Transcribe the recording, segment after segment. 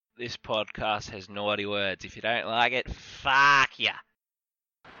This podcast has naughty words. If you don't like it, fuck ya.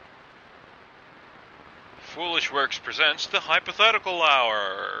 Foolish Works presents the Hypothetical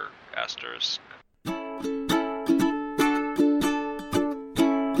Hour. Asterisk.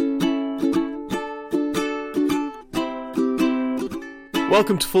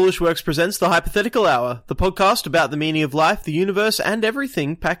 Welcome to Foolish Works presents the Hypothetical Hour, the podcast about the meaning of life, the universe, and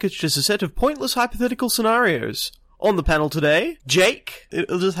everything packaged as a set of pointless hypothetical scenarios. On the panel today, Jake.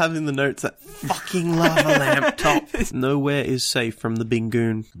 It'll just have in the notes that fucking lava lamp top. Nowhere is safe from the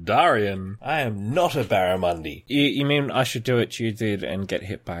Bingoon. Darian, I am not a barramundi. You mean I should do what you did and get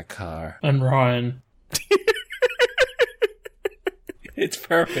hit by a car? And Ryan. It's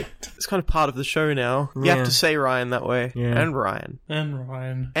perfect. It's kind of part of the show now. You have to say Ryan that way. Yeah. And Ryan. And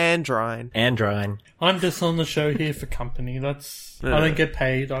Ryan. And Ryan. And Ryan. I'm just on the show here for company. I don't get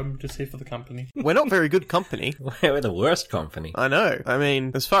paid. I'm just here for the company. We're not very good company. We're the worst company. I know. I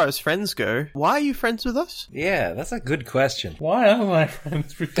mean, as far as friends go, why are you friends with us? Yeah, that's a good question. Why am I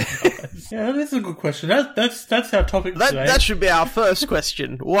friends with you guys? Yeah, that is a good question. That's our topic today. That should be our first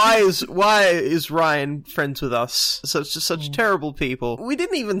question. Why is Ryan friends with us? Such terrible people. We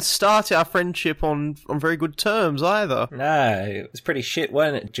didn't even start our friendship on very good terms either. No, it was pretty shit,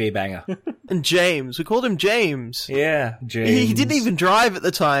 wasn't it, G-Banger? And James. We called him James. Yeah, James. He didn't even drive at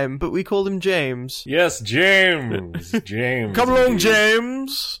the time, but we called him James. Yes, James. James. Come along,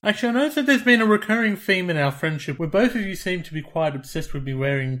 James. Actually, I noticed that there's been a recurring theme in our friendship where both of you seem to be quite obsessed with me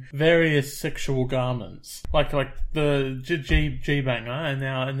wearing various sexual garments. Like the G-Banger,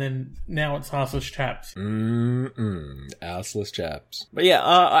 and now it's Arseless Chaps. Arseless Chaps. But yeah,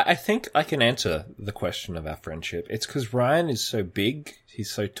 I think I can answer the question of our friendship. It's because Ryan is so big.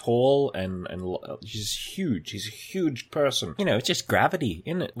 He's so tall and he's huge. He's a huge person. You know, it's just gravity,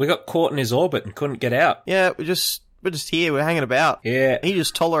 isn't it? We got caught in his orbit and couldn't get out. Yeah, we're just here. We're hanging about. Yeah. He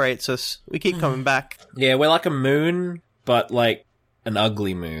just tolerates us. We keep coming back. Yeah, we're like a moon, but like an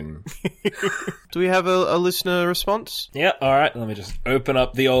ugly moon. Do we have a listener response? Yeah, alright, let me open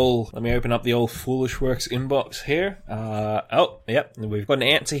up the old Foolish Works inbox here. We've got an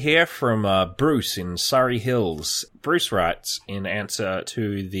answer here from Bruce in Surrey Hills. Bruce writes, in answer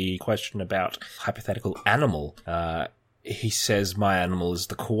to the question about hypothetical animal, he says, my animal is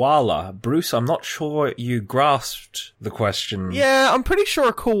the koala. Bruce, I'm not sure you grasped the question. Yeah, I'm pretty sure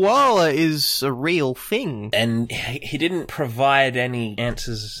a koala is a real thing. And he didn't provide any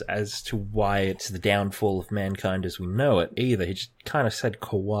answers as to why it's the downfall of mankind as we know it either. He just kind of said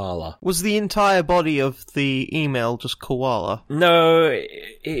koala. Was the entire body of the email just koala? No,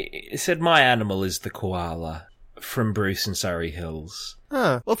 it said my animal is the koala. From Bruce in Surrey Hills.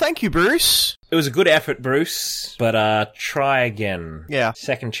 Well, thank you, Bruce. It was a good effort, Bruce, but try again. Yeah.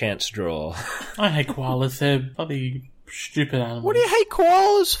 Second chance draw. I hate koalas. They're bloody stupid animals. What do you hate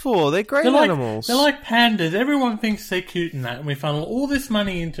koalas for? They're great animals. They're like pandas. Everyone thinks they're cute and that, and we funnel all this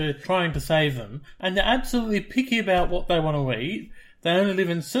money into trying to save them, and they're absolutely picky about what they want to eat. They only live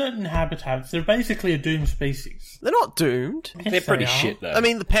in certain habitats. They're basically a doomed species. They're not doomed. They're pretty shit, though. I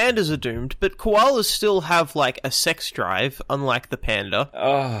mean, the pandas are doomed, but koalas still have, like, a sex drive, unlike the panda.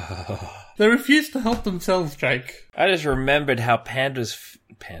 Oh. They refuse to help themselves, Jake. I just remembered how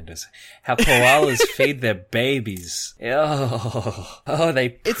how koalas feed their babies. Oh, they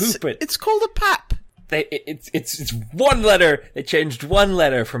poop it. It's called a pap. It's one letter. They changed one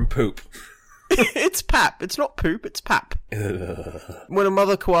letter from poop. It's pap. It's not poop, it's pap. When a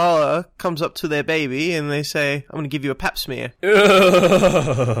mother koala comes up to their baby and they say, I'm going to give you a pap smear.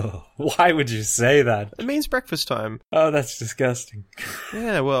 Why would you say that? It means breakfast time. Oh, that's disgusting.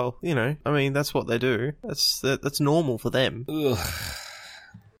 Yeah, well, I mean, that's what they do. That's normal for them. Ugh.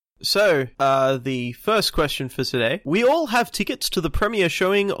 So, the first question for today. We all have tickets to the premiere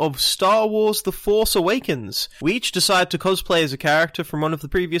showing of Star Wars The Force Awakens. We each decide to cosplay as a character from one of the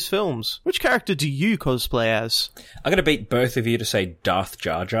previous films. Which character do you cosplay as? I'm going to beat both of you to say Darth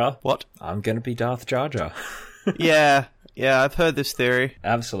Jar Jar. What? I'm going to be Darth Jar Jar. Yeah, I've heard this theory.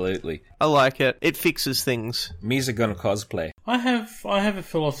 Absolutely. I like it. It fixes things. Me's a gonna cosplay. I have a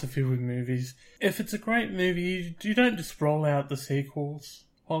philosophy with movies. If it's a great movie, you don't just roll out the sequels.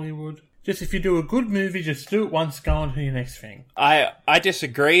 Hollywood. Just if you do a good movie, just do it once, go on to your next thing. I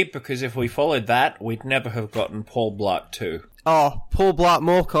disagree, because if we followed that, we'd never have gotten Paul Blart 2. Oh, Paul Blart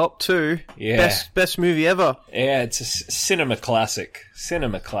Mall Cop 2. Yeah. Best movie ever. Yeah, it's a cinema classic.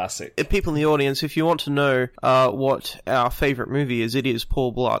 Cinema classic. People in the audience, if you want to know what our favourite movie is, it is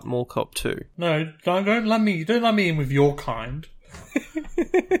Paul Blart Mall Cop 2. No, don't let me in with your kind.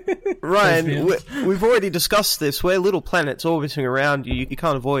 Ryan, we've already discussed this. We're little planets orbiting around you. You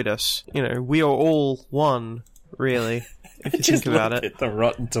can't avoid us. We are all one, really. if you Just think about look it. at the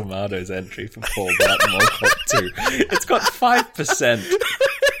Rotten Tomatoes entry for Paul Blart Mall Cop 2. It's got 5%.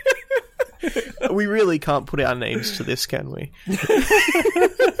 We really can't put our names to this, can we?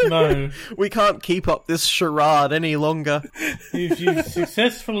 No. We can't keep up this charade any longer. You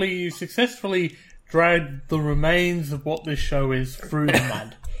successfully dragged the remains of what this show is through the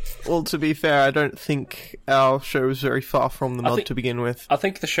mud. Well, to be fair, I don't think our show is very far from the mud to begin with. I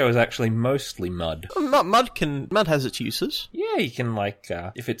think the show is actually mostly mud. Mud has its uses. Yeah, you can,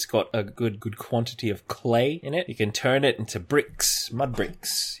 if it's got a good quantity of clay in it, you can turn it into bricks, mud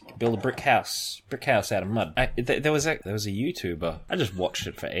bricks. You can build a brick house out of mud. There was a YouTuber. I just watched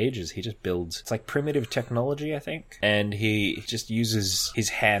it for ages. He just builds, it's like primitive technology, I think. And he just uses his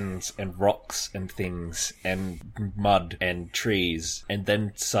hands and rocks and things and mud and trees, and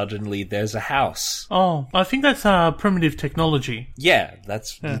then suddenly there's a house. Oh, I think that's primitive technology. Yeah,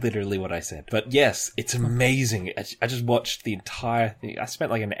 that's literally what I said. But yes, it's amazing. I just watched the entire thing. I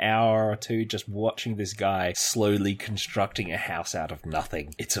spent like an hour or two just watching this guy slowly constructing a house out of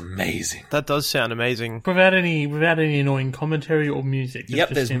nothing. It's amazing. That does sound amazing. Without any annoying commentary or music. It's Yep,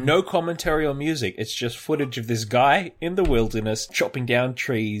 just there's him. no commentary or music. It's just footage of this guy in the wilderness chopping down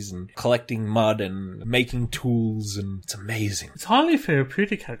trees and collecting mud and making tools, and it's amazing. It's highly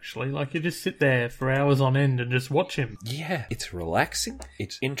therapeutic, actually. Like, you just sit there for hours on end and just watch him. Yeah, it's relaxing,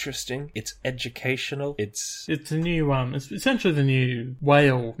 it's interesting, it's educational, it's It's a new it's essentially the new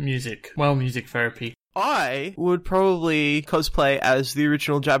whale music therapy. I would probably cosplay as the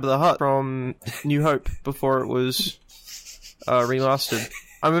original Jabba the Hutt from New Hope before it was remastered.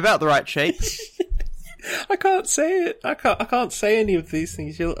 I'm about the right shape. I can't say it. I can't say any of these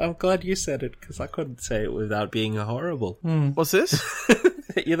things. I'm glad you said it, because I couldn't say it without being horrible. What's this?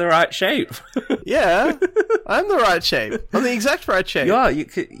 You're the right shape. Yeah, I'm the right shape. I'm the exact right shape. You are.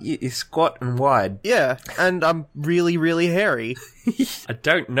 You're squat and wide. Yeah, and I'm really, really hairy. I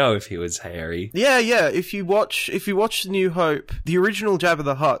don't know if he was hairy. Yeah. If you watch New Hope, the original Jabba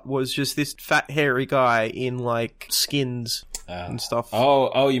the Hutt was just this fat, hairy guy in like skins and stuff.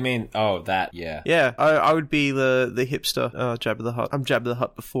 Oh, you mean that? Yeah. Yeah, I would be the hipster Jabba the Hutt. I'm Jabba the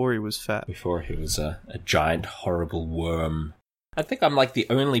Hutt before he was fat. Before he was a giant, horrible worm. I think I'm like the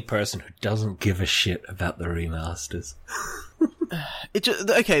only person who doesn't give a shit about the remasters.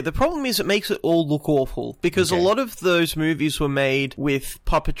 The problem is it makes it all look awful, because a lot of those movies were made with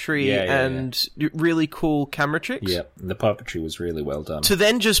puppetry and really cool camera tricks. Yeah, the puppetry was really well done. To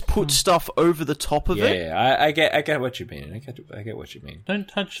then just put stuff over the top of it. Yeah, I get what you mean. I get what you mean. Don't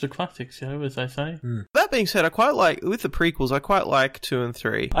touch the classics, as they say. That being said, I quite like, with the prequels, I quite like 2 and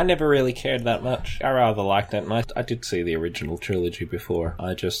 3. I never really cared that much. I rather liked it, and I did see the original trilogy before.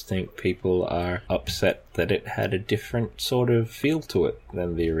 I just think people are upset that it had a different sort of feel to it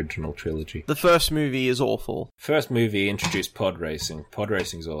than the original trilogy. The first movie is awful. First movie introduced pod racing. Pod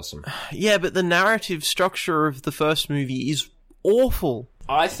racing's awesome. Yeah, but the narrative structure of the first movie is awful.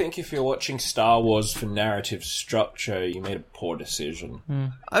 I think if you're watching Star Wars for narrative structure, you made a poor decision.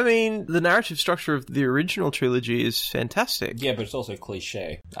 I mean, the narrative structure of the original trilogy is fantastic. Yeah, but it's also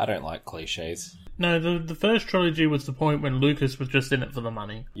cliche. I don't like cliches. No, the first trilogy was the point when Lucas was just in it for the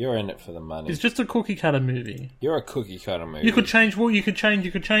money. You're in it for the money. It's just a cookie cutter movie. You're a cookie cutter movie. You could change all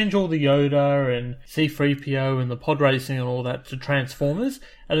the Yoda and C-3PO and the pod racing and all that to Transformers,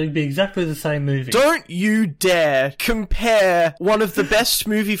 and it'd be exactly the same movie. Don't you dare compare one of the best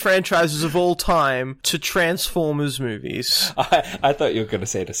movie franchises of all time to Transformers movies. I thought you were going to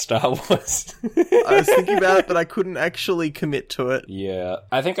say to Star Wars. I was thinking about it, but I couldn't actually commit to it. Yeah.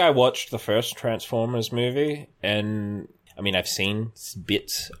 I think I watched the first Transformers movie, and I mean, I've seen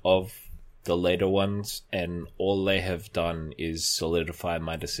bits of the later ones, and all they have done is solidify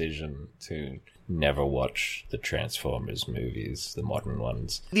my decision to never watch the Transformers movies, the modern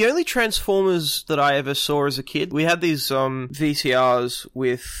ones. The only Transformers that I ever saw as a kid, we had these VCRs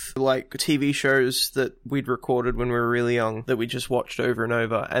with like TV shows that we'd recorded when we were really young that we just watched over and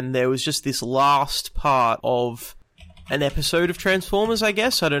over, and there was just this last part of an episode of Transformers, I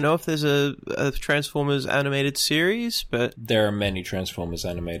guess. I don't know if there's a Transformers animated series, but there are many Transformers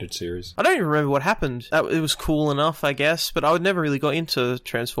animated series. I don't even remember what happened. It was cool enough, I guess, but I never really got into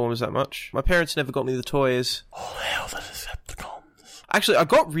Transformers that much. My parents never got me the toys. Oh, hell, the Decepticons. Actually, I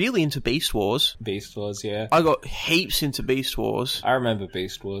got really into Beast Wars. Beast Wars, yeah. I got heaps into Beast Wars. I remember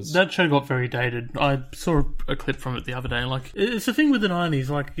Beast Wars. That show got very dated. I saw a clip from it the other day. Like, it's the thing with the 90s.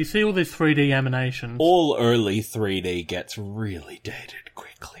 Like, you see all this 3D animation. All early 3D gets really dated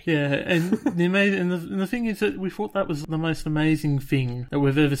quickly. Yeah, and the thing is that we thought that was the most amazing thing that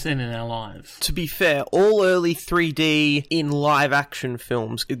we've ever seen in our lives. To be fair, all early 3D in live-action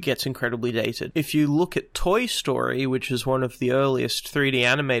films, it gets incredibly dated. If you look at Toy Story, which is one of the earliest 3D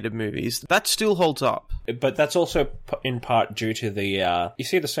animated movies, that still holds up. But that's also in part due to the... you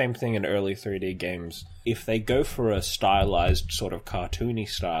see the same thing in early 3D games. If they go for a stylized sort of cartoony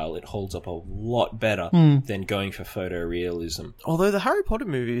style, it holds up a lot better than going for photorealism. Although the Harry Potter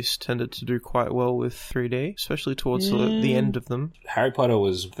movies tended to do quite well with 3D, especially towards the end of them. Harry Potter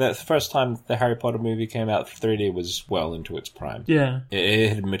was... The first time the Harry Potter movie came out, 3D was well into its prime. Yeah.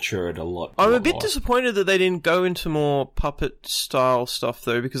 It had matured a lot. I'm a bit more. disappointed that they didn't go into more puppet-style stuff,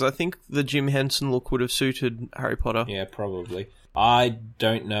 though, because I think the Jim Henson look would have suited Harry Potter. Yeah, probably. I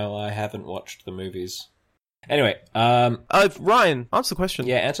don't know. I haven't watched the movies. Anyway, Ryan, answer the question.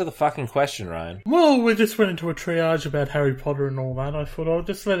 Yeah, answer the fucking question, Ryan. Well, we just went into a triage about Harry Potter and all that. I thought I'll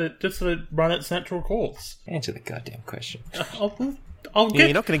just let it run its natural course. Answer the goddamn question.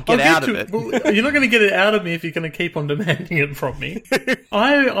 You're not going to get out of it. Well, you're not going to get it out of me if you're going to keep on demanding it from me.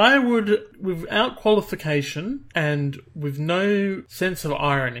 I would, without qualification and with no sense of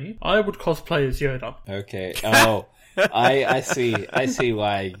irony, I would cosplay as Yoda. Okay. Oh, I see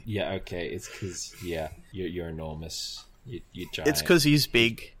why. Yeah. Okay. It's because you're enormous. You're giant. It's because he's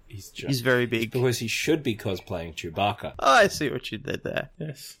big. He's very big. It's because he should be cosplaying Chewbacca. Oh, I see what you did there.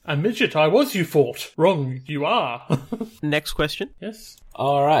 Yes. A midget I was, you thought. Wrong, you are. Next question. Yes.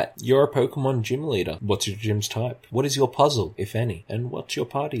 Alright, you're a Pokemon gym leader. What's your gym's type? What is your puzzle, if any? And what's your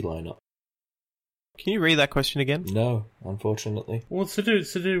party lineup? Can you read that question again? No, unfortunately. Well, it's to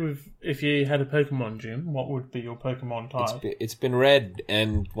do with if you had a Pokemon gym, what would be your Pokemon type? It's been read,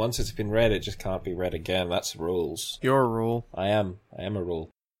 and once it's been read, it just can't be read again. That's the rules. You're a rule. I am a rule.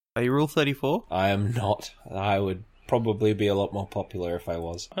 Are you Rule 34? I am not. I would probably be a lot more popular if I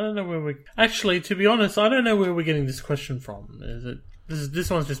was. I don't know where we... Actually, to be honest, I don't know where we're getting this question from. This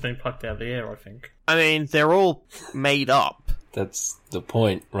one's just been plucked out of the air, I think. I mean, they're all made up. That's the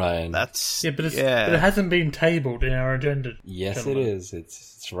point, Ryan. But it hasn't been tabled in our agenda. Yes, gentlemen. it is.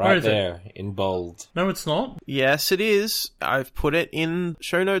 It's right there in bold. No, it's not. Yes, it is. I've put it in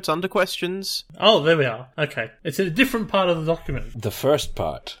show notes under questions. Oh, there we are. Okay. It's in a different part of the document. The first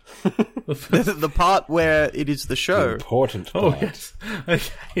part. The part where it is the show. The important part. Oh, yes.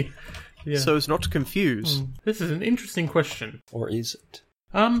 Okay. Yeah. So as not to confuse. This is an interesting question. Or is it?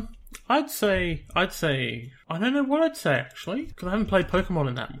 I'd say, I don't know what I'd say, actually, because I haven't played Pokemon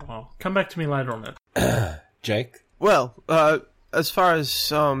in that while. Come back to me later on that. Jake? Well, as far as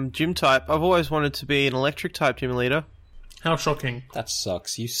gym type, I've always wanted to be an electric type gym leader. How shocking. That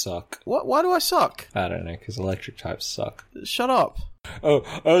sucks. You suck. What? Why do I suck? I don't know, because electric types suck. Shut up. Oh,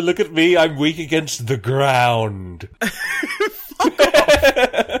 look at me. I'm weak against the ground.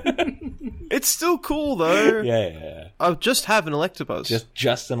 It's still cool, though. Yeah. I just have an Electabuzz.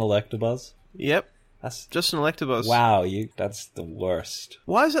 Just an Electabuzz? Yep. That's just an Electabuzz. Wow, that's the worst.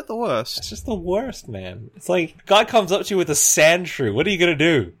 Why is that the worst? It's just the worst, man. It's like, guy comes up to you with a Sandshrew. What are you gonna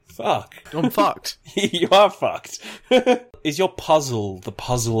do? Fuck. I'm fucked. You are fucked. Is your puzzle the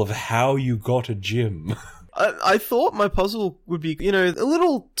puzzle of how you got a gym? I thought my puzzle would be,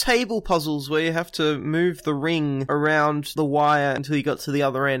 little table puzzles where you have to move the ring around the wire until you got to the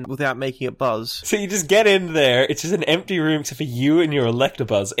other end without making it buzz. So you just get in there, it's just an empty room except for you and your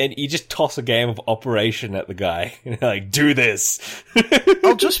Electabuzz, and you just toss a game of Operation at the guy. And you're like, do this!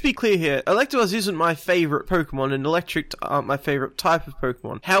 I'll just be clear here. Electabuzz isn't my favourite Pokemon, and Electric aren't my favourite type of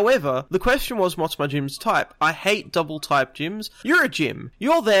Pokemon. However, the question was, what's my gym's type? I hate double-type gyms. You're a gym.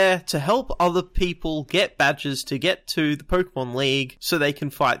 You're there to help other people get badges to get to the Pokemon League so they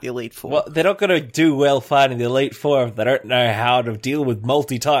can fight the Elite Four. Well, they're not going to do well fighting the Elite Four if they don't know how to deal with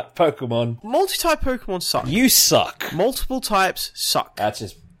multi-type Pokemon. Multi-type Pokemon suck. You suck. Multiple types suck. That's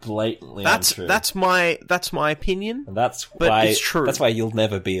just blatantly untrue. That's my opinion. And that's but why it's true. That's why you'll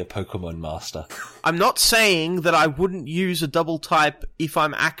never be a Pokemon master. I'm not saying that I wouldn't use a double type if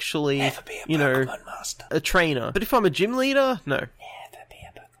I'm actually, Never be a Pokemon master. A trainer. But if I'm a gym leader, no. Never be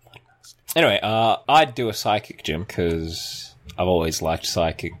a Pokemon master. Anyway, I'd do a Psychic gym because I've always liked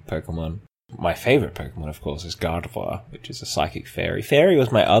Psychic Pokemon. My favourite Pokemon, of course, is Gardevoir, which is a Psychic Fairy. Fairy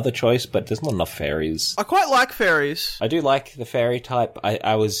was my other choice, but there's not enough fairies. I quite like fairies. I do like the Fairy type.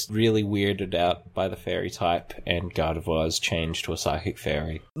 I was really weirded out by the Fairy type, and Gardevoir's changed to a Psychic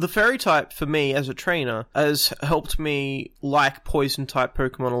Fairy. The Fairy type, for me, as a trainer, has helped me like Poison-type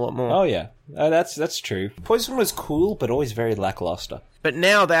Pokemon a lot more. Oh, yeah. That's true. Poison was cool, but always very lackluster. But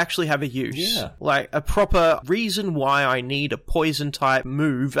now they actually have a use. Yeah. Like, a proper reason why I need a poison-type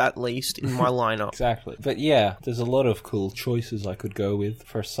move, at least, in my lineup. Exactly. But yeah, there's a lot of cool choices I could go with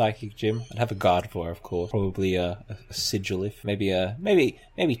for a Psychic Gym. I'd have a Gardevoir, of course. Probably a Sigilif.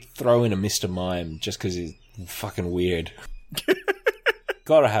 Maybe throw in a Mr. Mime, just because he's fucking weird.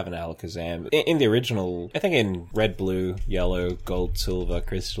 Gotta have an Alakazam. In the original, I think in red, blue, yellow, gold, silver,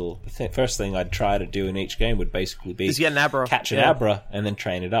 crystal, the first thing I'd try to do in each game would basically be Is get an Abra. catch an Abra and then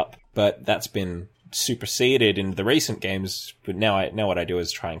train it up. But that's been superseded in the recent games. But now what I do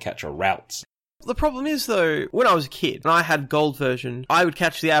is try and catch a Routes. The problem is, though, when I was a kid and I had gold version, I would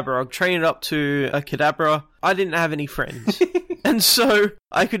catch the Abra, I'd train it up to a Kadabra. I didn't have any friends. And so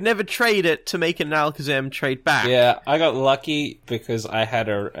I could never trade it to make an Alakazam trade back. Yeah, I got lucky because I had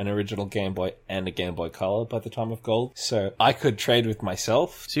an original Game Boy and a Game Boy Color by the time of Gold. So I could trade with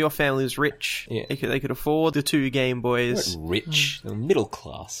myself. So your family was rich. Yeah. They could afford the 2 Game Boys. Rich. Middle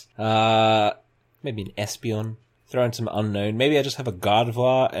class. Maybe an Espeon. Throw in some unknown. Maybe I just have a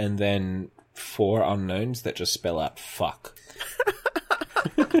Gardevoir and then 4 unknowns that just spell out fuck.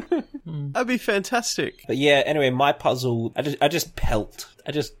 That'd be fantastic. But yeah, anyway, my puzzle, I just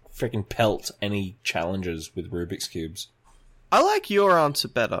freaking pelt any challenges with Rubik's Cubes. I like your answer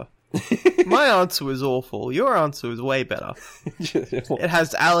better. My answer was awful. Your answer was way better. It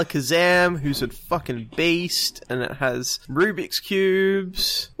has Alakazam, who's a fucking beast, and it has Rubik's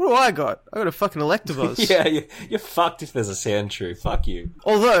Cubes. What do I got? I got a fucking Electabuzz. Yeah, you're fucked if there's a Sandshrew. Fuck you.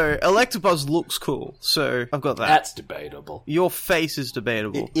 Although, Electabuzz looks cool, so I've got that. That's debatable. Your face is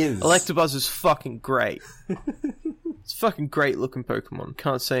debatable. It is. Electabuzz is fucking great. It's a fucking great looking Pokemon.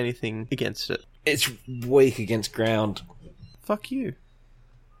 Can't say anything against it. It's weak against ground. Fuck you.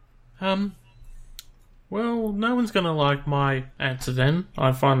 Well, no one's going to like my answer then.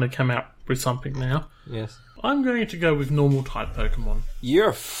 I finally come out with something now. Yes. I'm going to go with normal type Pokemon. You're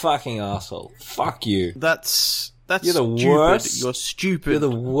a fucking asshole. Fuck you. That's You're the stupid. worst. You're stupid. You're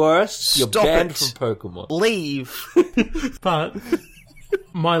the worst. You're Stop banned it. from Pokemon. Leave. But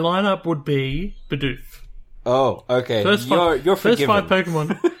my lineup would be Bidoof. Oh, okay. You're First forgiven. 5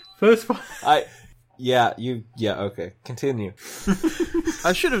 Pokemon. First 5... okay. Continue.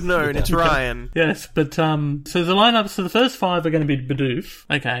 I should have known. It's Ryan. Yes, but so the lineup, so the first 5 are going to be Bidoof,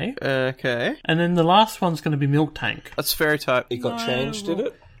 okay, Okay. and then the last one's going to be Milk Tank. That's fairy type. It got changed, did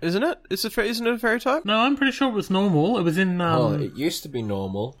it? Isn't it? Isn't it a fairy type? No, I'm pretty sure it was normal. It was in It used to be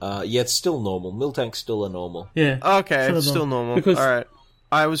normal. Yeah, it's still normal. Miltank's still a normal. yeah. Okay, Celadon. it's still normal. Because Alright.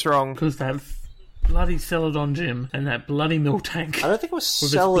 I was wrong. because that bloody Celadon gym and that bloody Milk Tank I don't think it was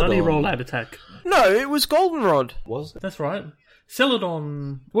with its bloody Celadon. rollout attack. No, it was Goldenrod. Was it? That's right.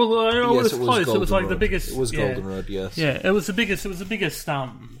 Celadon. Well, it was close. It was like the biggest. It was Goldenrod, yes. Yeah, it was the biggest. It was the biggest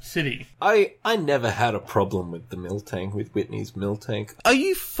city. I never had a problem with the Miltank, with Whitney's Miltank. Are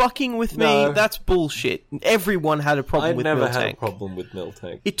you fucking with No. me? That's bullshit. Everyone had a problem I with never Miltank. had a problem with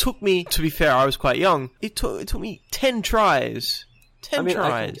Miltank. It took me, to be fair, I was quite young. It took me 10 tries. 10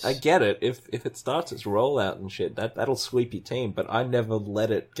 tries. I get it. If it starts its rollout and shit, that'll sweep your team. But I never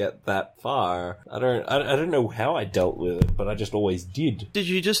let it get that far. I don't know how I dealt with it, but I just always did. Did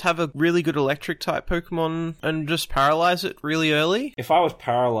you just have a really good electric type Pokemon and just paralyze it really early? If I was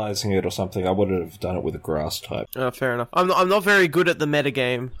paralyzing it or something, I would have done it with a grass type. Oh, fair enough. I'm not very good at the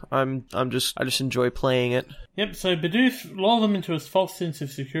metagame. I just enjoy playing it. Yep. So Bidoof, lull them into a false sense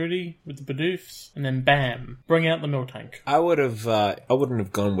of security with the Bidoofs, and then bam, bring out the Milk Tank. I wouldn't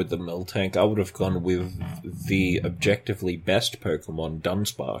have gone with the Miltank. I would have gone with the objectively best Pokemon,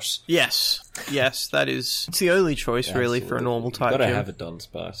 Dunsparce. Yes, it's the only choice really for a normal type. You gotta gym. have a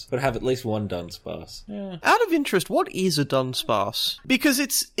Dunsparce. Gotta have at least one Dunsparce. Yeah. Out of interest, what is a Dunsparce? Because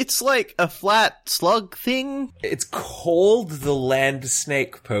it's like a flat slug thing. It's called the Land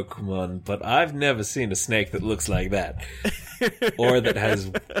Snake Pokemon, but I've never seen a snake that looks like that. Or that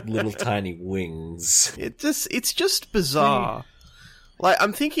has little tiny wings. It's just bizarre. Like,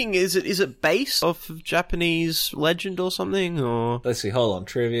 I'm thinking, is it based off of Japanese legend or something, or? Let's see, hold on.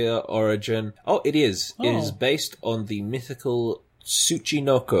 Trivia, origin. Oh, it is. Oh. It is based on the mythical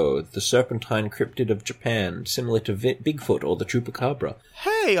Tsuchinoko, the serpentine cryptid of Japan, similar to Bigfoot or the Chupacabra.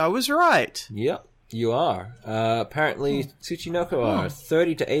 Hey, I was right. Yep. You are. Apparently, Tsuchinoko are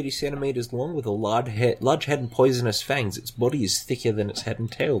 30 to 80 centimeters long with a large head and poisonous fangs. Its body is thicker than its head and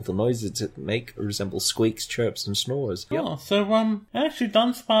tail. The noises it make resemble squeaks, chirps, and snores. Yep. Oh, so actually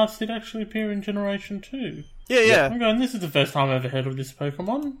Dunsparce did actually appear in Generation 2. Yeah. I'm going, this is the first time I've ever heard of this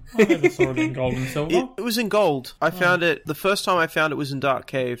Pokemon. I never saw it in Gold and Silver. It was in Gold. I found it, the first time I found it was in Dark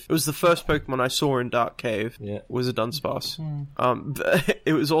Cave. It was the first Pokemon I saw in Dark Cave. Yeah. Was a Dunsparce.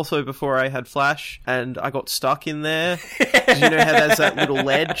 It was also before I had Flash, and I got stuck in there. 'Cause you know how there's that little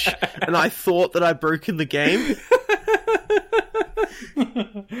ledge? And I thought that I'd broken the game.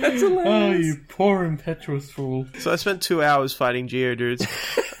 That's hilarious. Oh, you poor impetuous fool. So I spent 2 hours fighting Geodudes.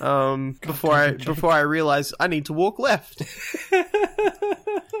 Before I realized I need to walk left.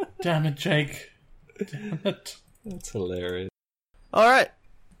 Damn it, Jake. Damn it. That's hilarious. Alright.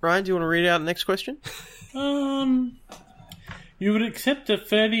 Ryan, do you want to read out the next question? You would accept a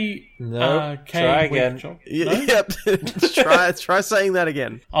 30 No, K try week again. job? No? Yep. try saying that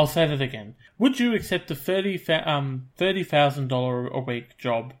again. I'll say that again. Would you accept a $30,000 a week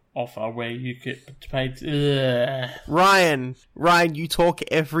job offer where you get paid? Ryan, you talk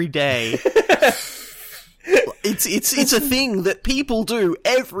every day. It's a thing that people do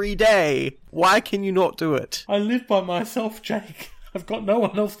every day. Why can you not do it? I live by myself, Jake. I've got no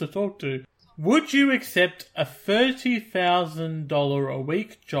one else to talk to. Would you accept a $30,000 a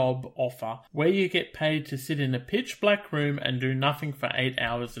week job offer where you get paid to sit in a pitch black room and do nothing for 8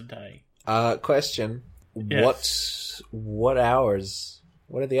 hours a day? Question. Yes. What hours?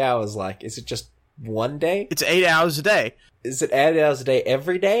 What are the hours like? Is it just one day? It's 8 hours a day. Is it 8 hours a day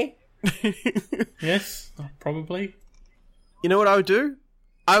every day? Yes, probably. You know what I would do?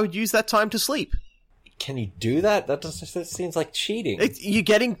 I would use that time to sleep. Can you do that? That seems like cheating. You're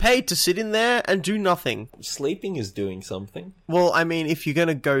getting paid to sit in there and do nothing. Sleeping is doing something. Well, I mean, if you're going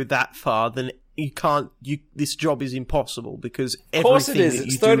to go that far, then you can't. This job is impossible because Of course it everything is. that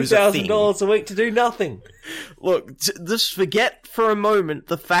you It's do is a thing. $30,000 a week to do nothing. Look, just forget for a moment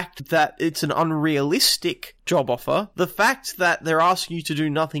the fact that it's an unrealistic job offer. The fact that they're asking you to do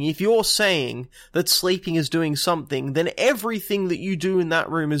nothing. If you're saying that sleeping is doing something, then everything that you do in that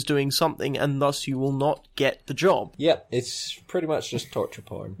room is doing something, and thus you will not get the job. Yep, it's pretty much just torture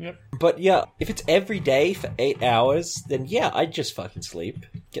porn. Yep. But yeah, if it's every day for 8 hours, then yeah, I'd just fucking sleep.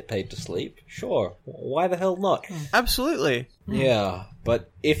 Get paid to sleep. Sure. Why the hell not? Absolutely. Yeah,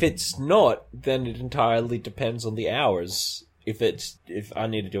 but if it's not, then it entirely depends on the hours. If I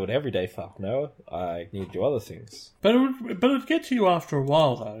need to do it every day, fuck no. I need to do other things. But it would get to you after a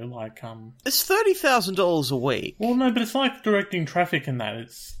while, though. Like, It's $30,000 a week. well, no, but it's like directing traffic and that.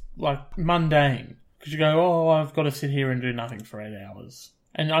 It's like mundane because you go, oh, I've got to sit here and do nothing for 8 hours.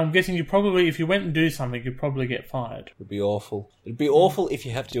 And I'm guessing you probably, if you went and do something, you'd probably get fired. It'd be awful. It'd be awful if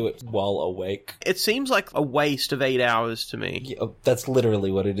you have to do it while awake. It seems like a waste of 8 hours to me. Yeah, that's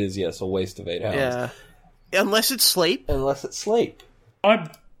literally what it is, yes, a waste of 8 hours. Yeah. Unless it's sleep. Unless it's sleep. I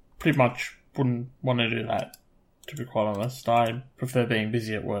pretty much wouldn't want to do that, to be quite honest. I prefer being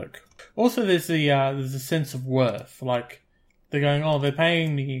busy at work. Also, there's a sense of worth. Like, they're going, oh, they're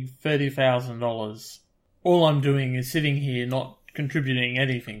paying me $30,000. All I'm doing is sitting here not contributing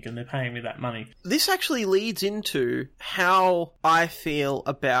anything, and they're paying me that money. This actually leads into how I feel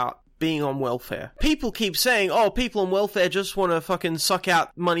about being on welfare. People keep saying, oh, people on welfare just want to fucking suck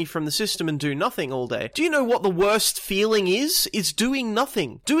out money from the system and do nothing all day. Do you know what the worst feeling is? It's doing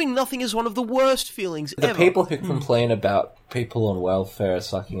nothing. Doing nothing is one of the worst feelings The ever. people who complain about people on welfare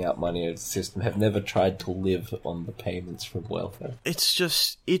sucking out money out of the system have never tried to live on the payments from welfare. It's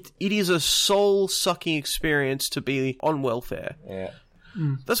just, it is a soul-sucking experience to be on welfare. Yeah.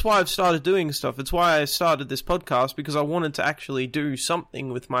 That's why I've started doing stuff. It's why I started this podcast, because I wanted to actually do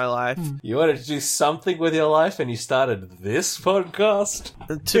something with my life. You wanted to do something with your life and you started this podcast?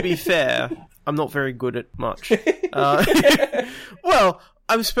 To be fair, I'm not very good at much. Well,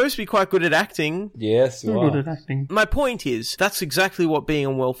 I'm supposed to be quite good at acting. Yes, you Good are. at acting. My point is, that's exactly what being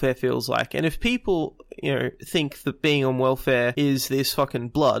on welfare feels like. And if people, think that being on welfare is this fucking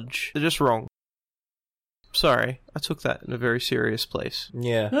bludge, they're just wrong. Sorry, I took that in a very serious place.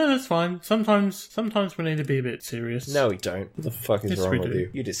 Yeah. No, that's fine. Sometimes we need to be a bit serious. No, we don't. What the fuck is Yes, wrong we with do. you?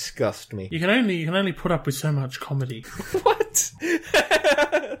 You disgust me. You can only put up with so much comedy. What?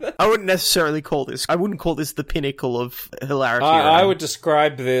 I wouldn't necessarily call this. I wouldn't call this the pinnacle of hilarity. I would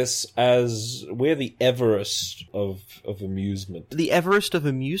describe this as we're the Everest of amusement. The Everest of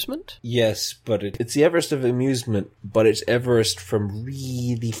amusement? Yes, but it's the Everest of amusement, but it's Everest from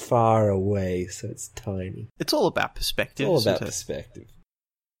really far away, so it's tiny. It's all about perspective. It's all isn't about it? perspective.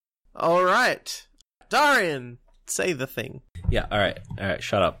 All right, Darian, say the thing. Yeah, alright,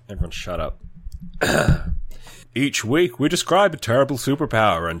 shut up. Everyone shut up. Each week, we describe a terrible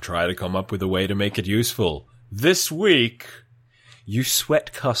superpower and try to come up with a way to make it useful. This week, you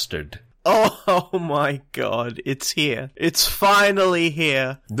sweat custard. Oh my god, it's here. It's finally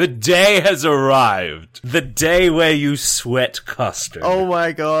here. The day has arrived. The day where you sweat custard. Oh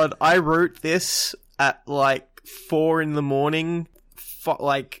my god, I wrote this at like 4 a.m,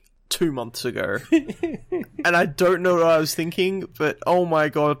 like 2 months ago. And I don't know what I was thinking, but oh my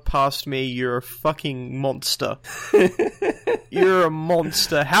god, past me, you're a fucking monster. You're a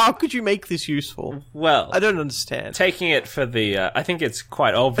monster. How could you make this useful? Well, I don't understand. taking it for the... I think it's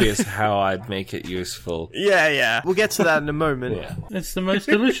quite obvious how I'd make it useful. Yeah. We'll get to that in a moment. Yeah. It's the most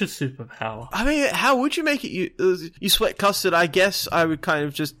delicious superpower. I mean, how would you make it? You sweat custard. I guess I would kind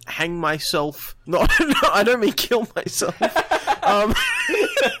of just hang myself. No, I don't mean kill myself. I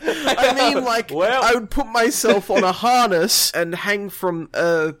mean, like, I would put myself on a harness and hang from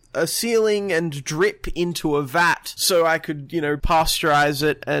a ceiling and drip into a vat so I could, pasteurize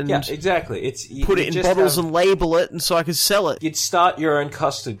it and Yeah, exactly. put it in bottles and label it and so I could sell it. You'd start your own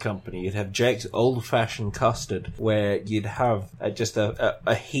custard company. You'd have Jake's old-fashioned custard, where you'd have just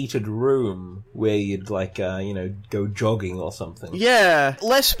a heated room where you'd, go jogging or something. Yeah,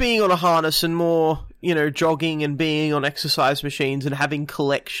 less being on a harness and more, jogging and being on exercise machines and having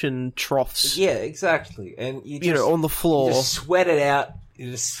collection troughs. Yeah, exactly. And you just, on the floor. You just sweat it out.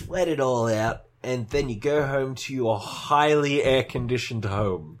 You just sweat it all out. And then you go home to your highly air-conditioned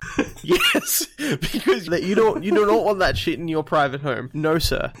home. Yes, because you do not want that shit in your private home. No,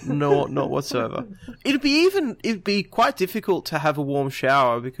 sir. No, not whatsoever. It'd be quite difficult to have a warm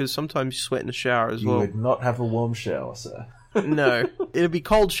shower because sometimes you sweat in the shower as well. You would not have a warm shower, sir. No, it'd be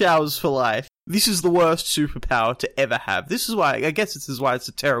cold showers for life. This is the worst superpower to ever have. This is why it's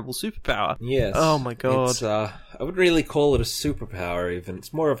a terrible superpower. Yes. Oh my god. I wouldn't really call it a superpower even.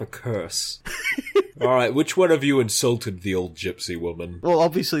 It's more of a curse. Alright, which one of you insulted the old gypsy woman? Well,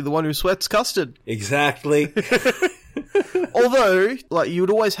 obviously the one who sweats custard. Exactly. Although, you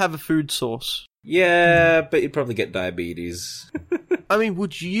would always have a food source. Yeah, but you'd probably get diabetes. I mean,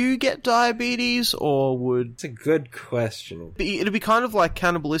 would you get diabetes, or would... It's a good question. It'd be kind of like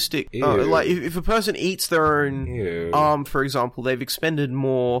cannibalistic. Ew. If a person eats their own arm, for example, they've expended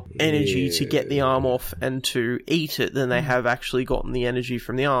more energy to get the arm off and to eat it than they have actually gotten the energy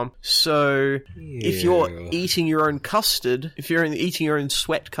from the arm. So, if you're eating your own custard, if you're eating your own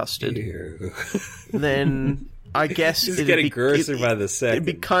sweat custard, then... I guess it's getting grosser by the second. It'd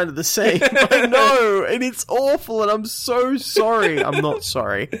be kind of the same. I know, and it's awful, and I'm so sorry. I'm not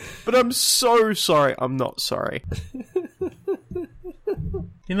sorry. But I'm so sorry. I'm not sorry.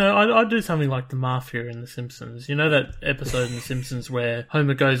 I'd do something like the Mafia in The Simpsons. You know that episode in The Simpsons where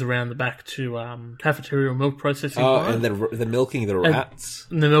Homer goes around the back to cafeteria milk processing plant? And they're milking the rats.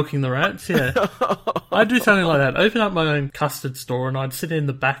 And they're milking the rats, yeah. I'd do something like that. Open up my own custard store and I'd sit in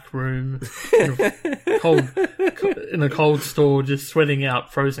the back room in a cold store just sweating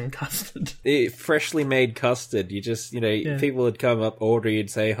out frozen custard. Freshly made custard. You just, people would come up, order, you'd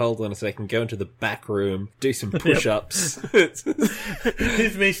say, hold on a second, go into the back room, do some push-ups.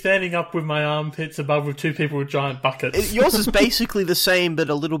 Here's me standing up with my armpits above with two people with giant buckets. Yours is basically the same, but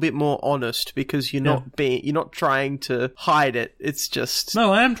a little bit more honest because you're not trying to hide it. It's just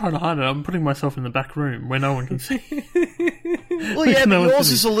no, I am trying to hide it. I'm putting myself in the back room where no one can see. Well, yeah, but yours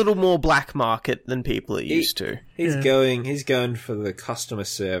is a little more black market than people are used to. He's going for the customer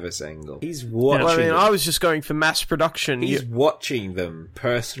service angle. He's watching. Well, I mean, I was just going for mass production. He's watching them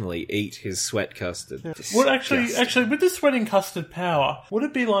personally eat his sweat custard. Yeah. Well, actually, with the sweating custard power, would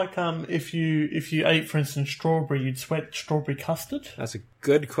it be like if you ate, for instance, strawberry, you'd sweat strawberry custard? That's a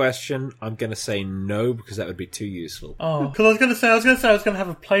good question. I'm going to say no because that would be too useful. Oh, because I was going to say I was going to have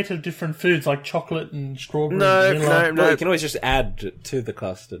a plate of different foods like chocolate and strawberry. No. You can always just add to the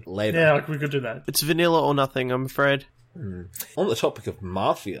custard later. Yeah, we could do that. It's vanilla or nothing, I'm afraid. On the topic of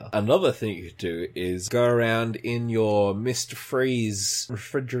Mafia, another thing you could do is go around in your Mr. Freeze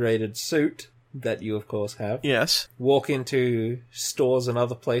refrigerated suit that you, of course, have. Yes. Walk into stores and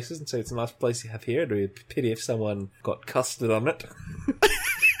other places and say, it's a nice place you have here. It'd be a pity if someone got custard on it.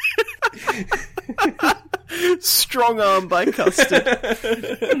 Strong arm by Custard.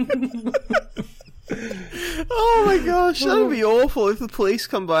 Oh my gosh, that would be awful if the police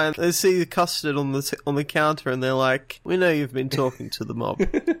come by and they see the Custard on the counter and they're like, "We know you've been talking to the mob.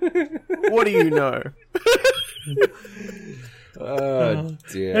 What do you know?" Oh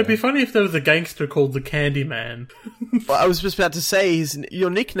dear. It'd be funny if there was a gangster called the Candyman. Well, I was just about to say,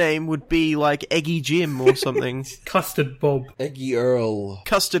 your nickname would be like Eggy Jim or something. Custard Bob. Eggy Earl.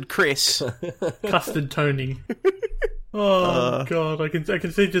 Custard Chris. Custard Tony. Oh God! I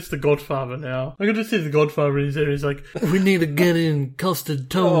can see just the Godfather now. I can just see the Godfather in his area. He's like, "We need to get in Custard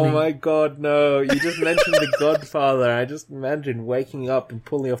Tony." Oh my god, no. You just mentioned the Godfather. I just imagine waking up and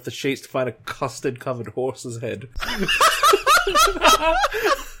pulling off the sheets to find a custard-covered horse's head.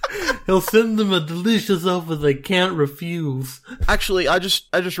 He'll send them a delicious offer they can't refuse. Actually, I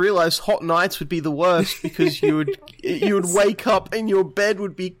just realised hot nights would be the worst because you would wake up and your bed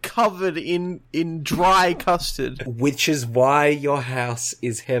would be covered in dry custard. Which is why your house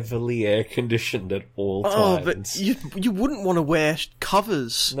is heavily air-conditioned at all times. Oh, but you wouldn't want to wear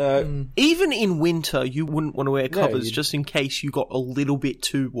covers. No. Even in winter, you wouldn't want to wear covers you'd- just in case you got a little bit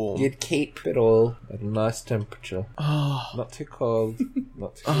too warm. You'd keep it all at a nice temperature. Oh, Not too cold,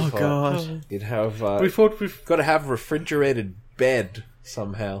 not too hot. God. You'd have... We've got to have a refrigerated bed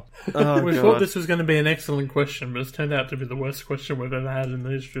somehow. Oh, we God. thought this was going to be an excellent question, but it's turned out to be the worst question we've ever had in the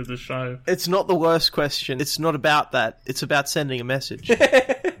history of the show. It's not the worst question. It's not about that. It's about sending a message.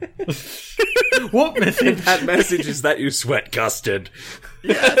 What message? That message is that you sweat custard.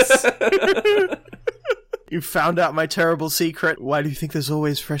 Yes. You found out my terrible secret. Why do you think there's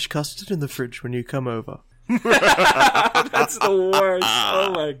always fresh custard in the fridge when you come over? That's the worst.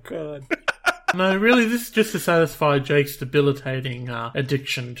 Oh my god. No, really, this is just to satisfy Jake's debilitating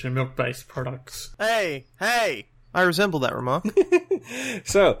addiction to milk-based products. Hey, I resemble that remark.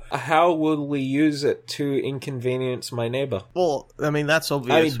 So, how will we use it to inconvenience my neighbour? Well, I mean, that's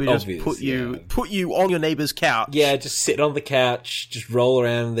obvious. We just put you on your neighbour's couch. Yeah, just sit on the couch, just roll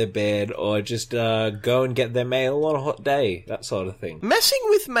around in their bed, or just go and get their mail on a hot day, that sort of thing. Messing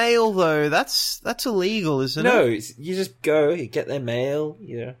with mail, though, that's illegal, isn't No, it? you just go, you get their mail,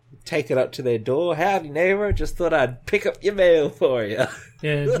 take it up to their door. Howdy, neighbour, just thought I'd pick up your mail for you.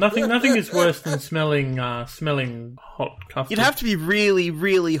 Yeah, nothing is worse than smelling hot custard. You'd have to be really,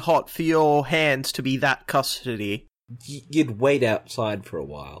 really hot for your hands to be that custardy. You'd wait outside for a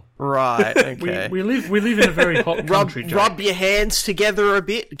while. Right, okay. We live in a very hot country, Jake. Rub your hands together a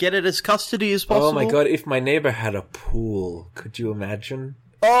bit, get it as custardy as possible. Oh my god, if my neighbour had a pool, could you imagine?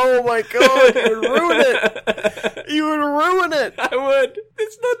 Oh my god, you would ruin it! You would ruin it! I would.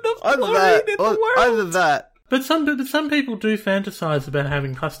 There's not enough Either chlorine that, in the or world. either that. But some people do fantasize about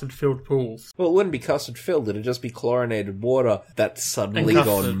having custard-filled pools. Well, it wouldn't be custard filled, it'd just be chlorinated water that's suddenly And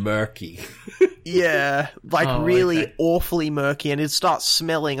gone custard. murky. Yeah, Oh, really okay. awfully murky, and it'd start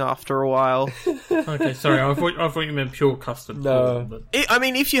smelling after a while. Okay, sorry, I thought you meant pure custard. No. But I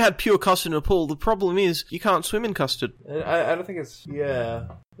mean, if you had pure custard in a pool, the problem is you can't swim in custard. I don't think it's... Yeah,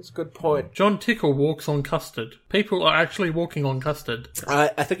 that's a good point. John Tickle walks on custard. People are actually walking on custard. I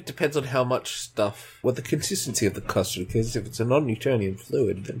think it depends on how much stuff, what the consistency of the custard, because if it's a non-Newtonian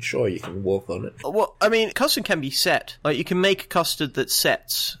fluid, then sure, you can walk on it. Well, I mean, custard can be set. Like, you can make custard that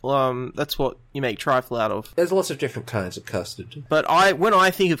sets. That's what you make trifle out of. There's lots of different kinds of custard. But when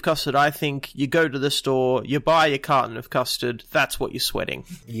I think of custard, I think you go to the store, you buy your carton of custard, that's what you're sweating.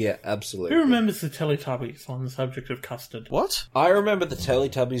 Yeah, absolutely. Who remembers the Teletubbies on the subject of custard? What? I remember the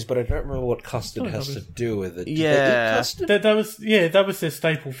Teletubbies, but I don't remember what custard has to do with it. Did they Yeah. eat custard? That was their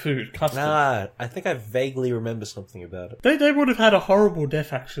staple food, custard. Nah, I think I vaguely remember something about it. They would have had a horrible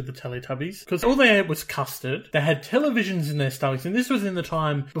death, actually, the Teletubbies, because all they ate was custard. They had televisions in their stomachs, and this was in the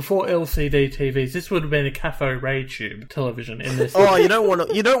time before LCD TVs. This would have been a cathode ray tube television in their stomachs. Oh, you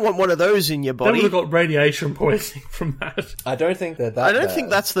don't want one of those in your They would body. have got radiation poisoning from that. I don't think they're that I don't bad. think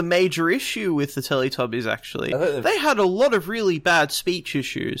that's the major issue with the Teletubbies, actually. I think they've- They had a lot of really bad speech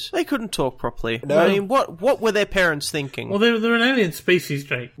issues. They couldn't talk properly. No. I mean, what were their parents thinking? Well, they're an alien species,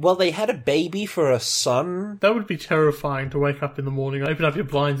 Jake. Well, they had a baby for a son. That would be terrifying to wake up in the morning, open up your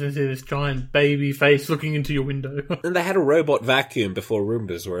blinds and see this giant baby face looking into your window. And they had a robot vacuum before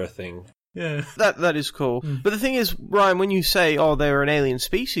Roombas were a thing. Yeah. That is cool. But the thing is, Ryan, when you say, oh, they're an alien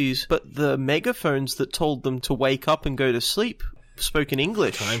species, but the megaphones that told them to wake up and go to sleep spoke in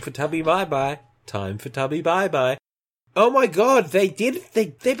English. Time for Tubby bye-bye. Time for Tubby bye-bye. Oh my god, they did. They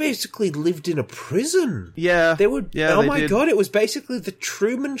basically lived in a prison. Yeah. They would. Yeah, oh they my did. god, it was basically the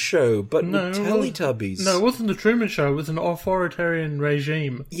Truman Show, but No, with it Teletubbies. No, it wasn't the Truman Show. It was an authoritarian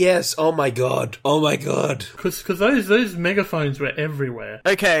regime. Yes. Oh my god. Oh my god. Because those megaphones were everywhere.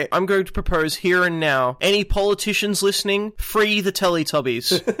 Okay, I'm going to propose here and now. Any politicians listening, free the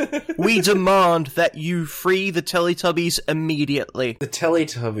Teletubbies. We demand that you free the Teletubbies immediately. The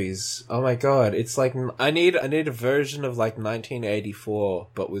Teletubbies. Oh my god. It's like I need a version of like 1984,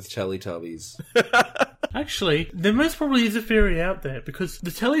 but with Teletubbies. Actually, there most probably is a theory out there because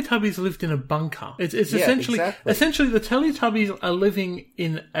the Teletubbies lived in a bunker. It's Yeah, essentially exactly. the Teletubbies are living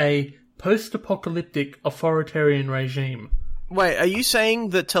in a post-apocalyptic authoritarian regime. Wait, are you saying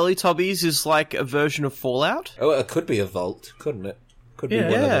that Teletubbies is like a version of Fallout? Oh, it could be a vault, couldn't it? Could be Yeah.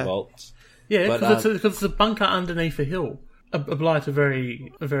 one of Yeah. the vaults. Yeah, But, because it's a bunker underneath a hill. A blight, a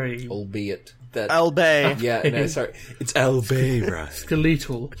very Albeit that... Albay. Yeah, no, sorry. It's Albay, right?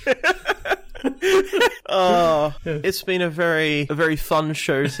 skeletal. Oh, it's been a very fun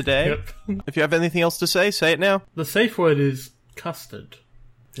show today. Yep. If you have anything else to say it now. The safe word is custard.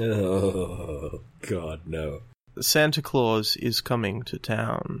 Oh, God, no. Santa Claus is coming to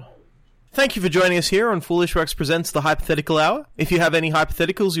town. Thank you for joining us here on Foolish Works Presents the Hypothetical Hour. If you have any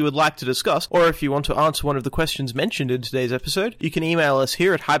hypotheticals you would like to discuss, or if you want to answer one of the questions mentioned in today's episode, you can email us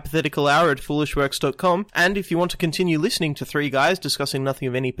here at hypotheticalhour@foolishworks.com, and if you want to continue listening to three guys discussing nothing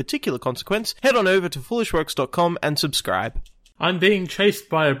of any particular consequence, head on over to foolishworks.com and subscribe. I'm being chased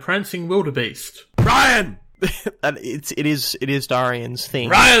by a prancing wildebeest. Ryan! And it is Darian's theme.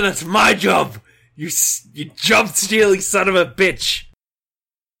 Ryan, that's my job! You job-stealing son of a bitch!